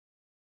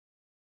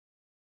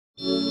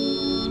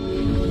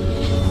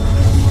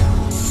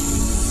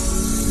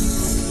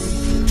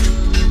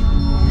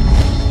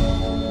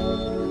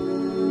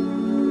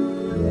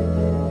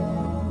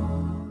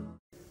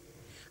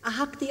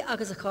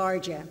agus a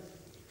cháirde,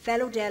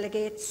 fellow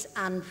delegates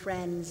and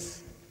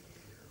friends.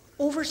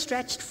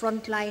 Overstretched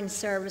frontline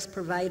service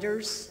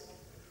providers,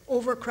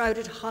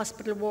 overcrowded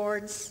hospital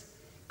wards,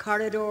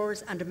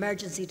 corridors and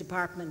emergency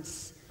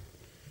departments,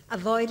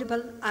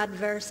 avoidable,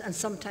 adverse and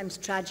sometimes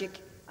tragic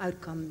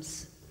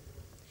outcomes.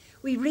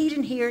 We read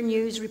and hear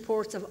news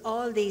reports of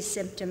all these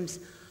symptoms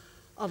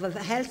of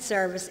a health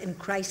service in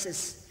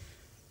crisis,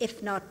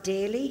 if not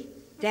daily,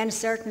 then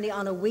certainly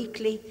on a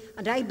weekly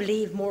and I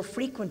believe more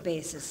frequent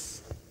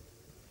basis.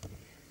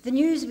 The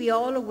news we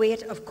all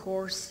await, of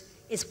course,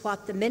 is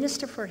what the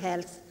Minister for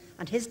Health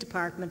and his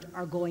department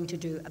are going to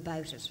do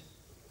about it.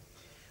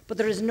 But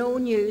there is no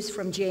news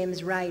from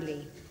James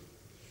Reilly,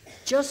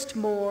 just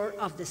more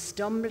of the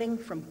stumbling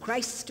from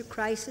crisis to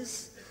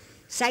crisis,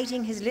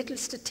 citing his little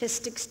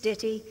statistics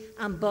ditty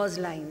and buzz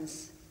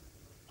lines.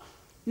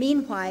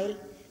 Meanwhile,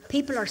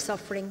 people are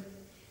suffering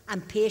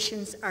and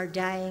patients are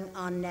dying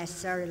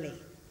unnecessarily.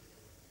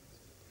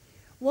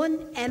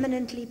 One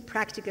eminently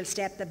practical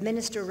step that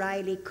Minister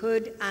Reilly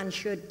could and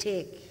should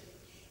take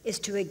is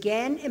to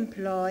again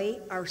employ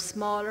our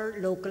smaller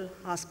local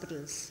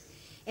hospitals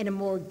in a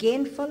more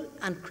gainful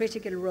and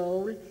critical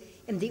role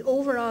in the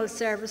overall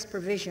service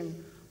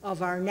provision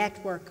of our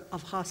network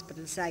of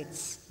hospital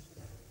sites.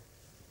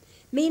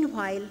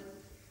 Meanwhile,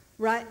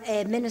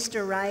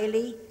 Minister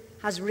Reilly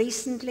has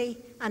recently,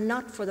 and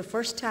not for the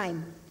first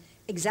time,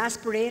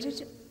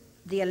 exasperated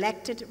the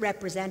elected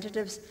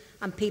representatives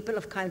and people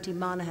of County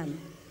Monaghan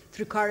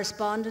through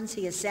correspondence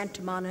he has sent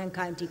to Monaghan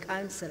County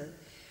Council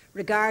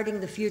regarding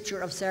the future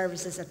of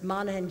services at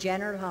Monaghan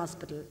General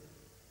Hospital.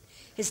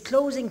 His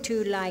closing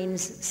two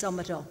lines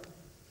sum it up.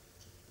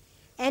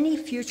 Any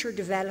future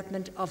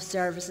development of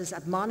services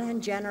at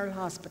Monaghan General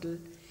Hospital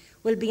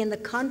will be in the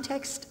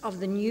context of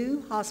the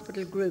new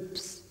hospital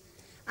groups,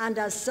 and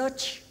as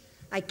such,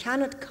 I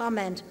cannot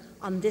comment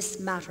on this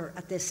matter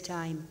at this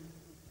time.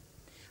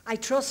 I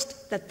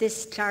trust that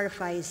this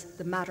clarifies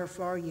the matter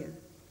for you,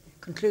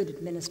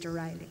 concluded Minister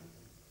Reilly.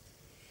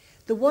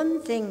 The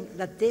one thing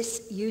that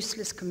this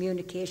useless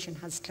communication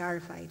has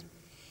clarified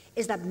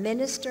is that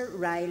Minister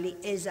Reilly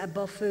is a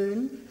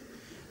buffoon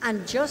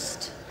and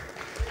just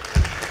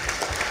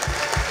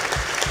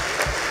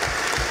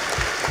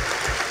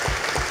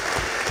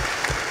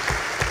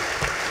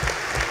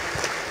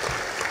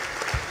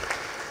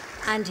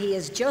and he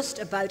is just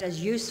about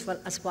as useful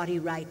as what he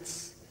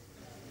writes.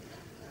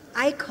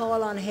 I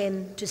call on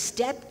him to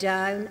step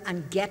down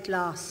and get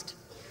lost.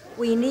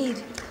 We need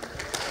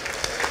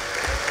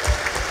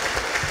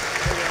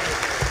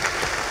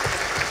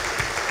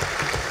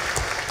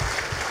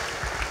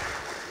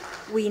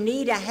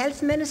a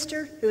health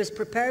minister who is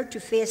prepared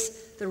to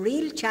face the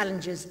real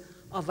challenges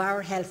of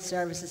our health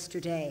services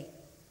today.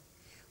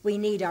 We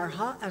need our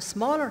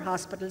smaller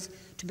hospitals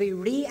to be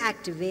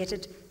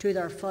reactivated to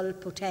their full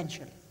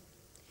potential.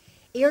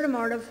 Éire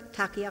Marv,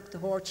 Takiach the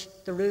Horch,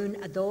 the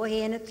Rún a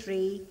Dóhéin at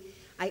 3.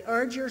 I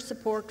urge your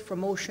support for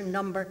motion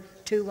number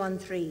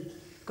 213.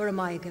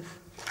 Guramaigh.